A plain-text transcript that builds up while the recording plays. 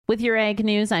With your Ag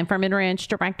News, I'm Farm and Ranch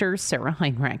Director Sarah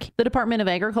Heinrich. The Department of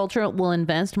Agriculture will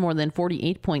invest more than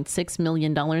 $48.6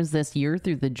 million this year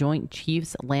through the Joint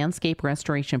Chiefs Landscape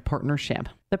Restoration Partnership.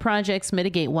 The projects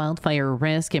mitigate wildfire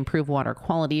risk, improve water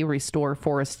quality, restore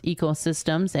forest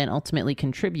ecosystems, and ultimately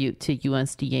contribute to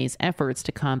USDA's efforts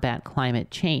to combat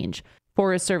climate change.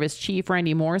 Forest Service Chief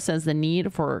Randy Moore says the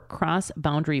need for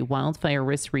cross-boundary wildfire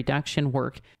risk reduction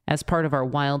work as part of our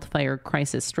wildfire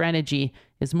crisis strategy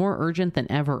is more urgent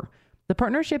than ever. The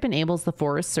partnership enables the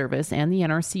Forest Service and the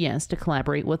NRCS to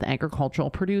collaborate with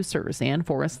agricultural producers and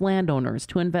forest landowners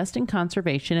to invest in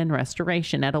conservation and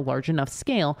restoration at a large enough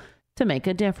scale to make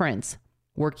a difference.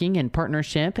 Working in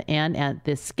partnership and at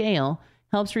this scale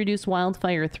helps reduce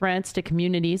wildfire threats to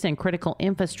communities and critical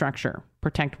infrastructure,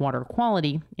 protect water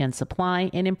quality and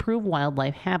supply, and improve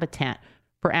wildlife habitat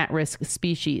for at-risk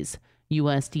species.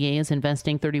 USDA is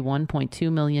investing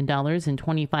 $31.2 million in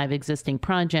 25 existing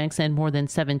projects and more than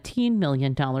 $17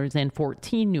 million in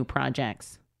 14 new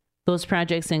projects. Those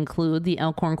projects include the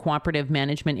Elkhorn Cooperative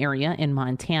Management Area in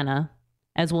Montana,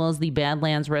 as well as the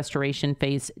Badlands Restoration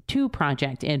Phase 2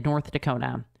 project in North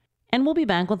Dakota. And we'll be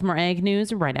back with more Ag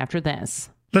News right after this.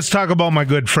 Let's talk about my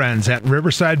good friends at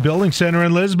Riverside Building Center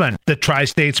in Lisbon, the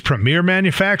Tri-State's premier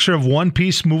manufacturer of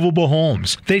one-piece movable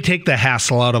homes. They take the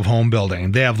hassle out of home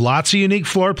building. They have lots of unique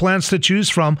floor plans to choose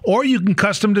from, or you can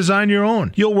custom design your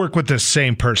own. You'll work with the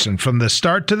same person from the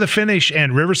start to the finish,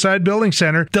 and Riverside Building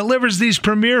Center delivers these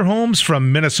premier homes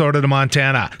from Minnesota to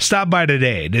Montana. Stop by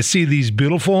today to see these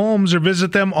beautiful homes or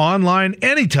visit them online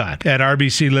anytime at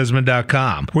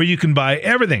rbclisbon.com, where you can buy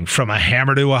everything from a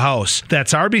hammer to a house.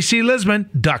 That's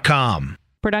rbclisbon.com.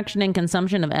 Production and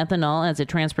consumption of ethanol as a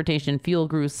transportation fuel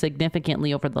grew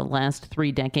significantly over the last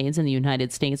 3 decades in the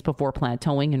United States before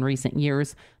plateauing in recent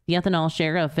years. The ethanol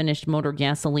share of finished motor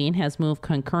gasoline has moved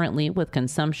concurrently with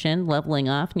consumption, leveling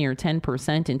off near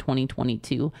 10% in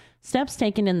 2022. Steps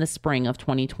taken in the spring of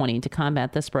 2020 to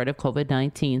combat the spread of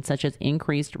COVID-19, such as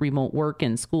increased remote work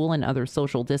and school and other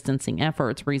social distancing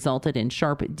efforts, resulted in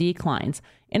sharp declines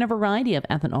in a variety of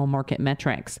ethanol market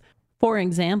metrics. For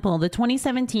example, the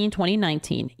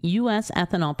 2017-2019 U.S.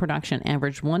 ethanol production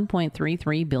averaged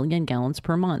 1.33 billion gallons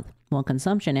per month, while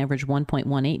consumption averaged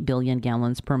 1.18 billion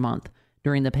gallons per month.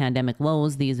 During the pandemic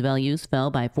lows, these values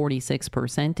fell by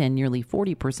 46% and nearly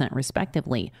 40%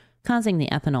 respectively, causing the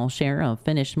ethanol share of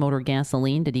finished motor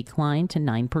gasoline to decline to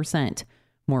 9%.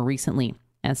 More recently,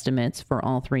 estimates for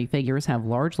all three figures have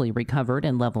largely recovered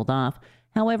and leveled off.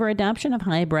 However, adoption of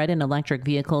hybrid and electric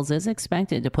vehicles is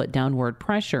expected to put downward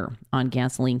pressure on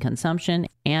gasoline consumption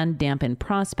and dampen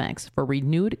prospects for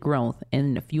renewed growth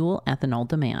in fuel ethanol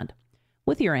demand.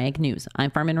 With your Ag News,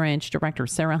 I'm Farm and Ranch Director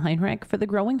Sarah Heinrich for the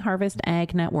Growing Harvest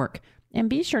Ag Network. And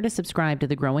be sure to subscribe to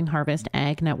the Growing Harvest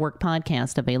Ag Network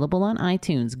podcast, available on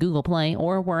iTunes, Google Play,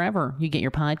 or wherever you get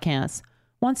your podcasts.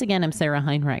 Once again, I'm Sarah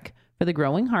Heinrich for the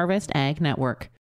Growing Harvest Ag Network.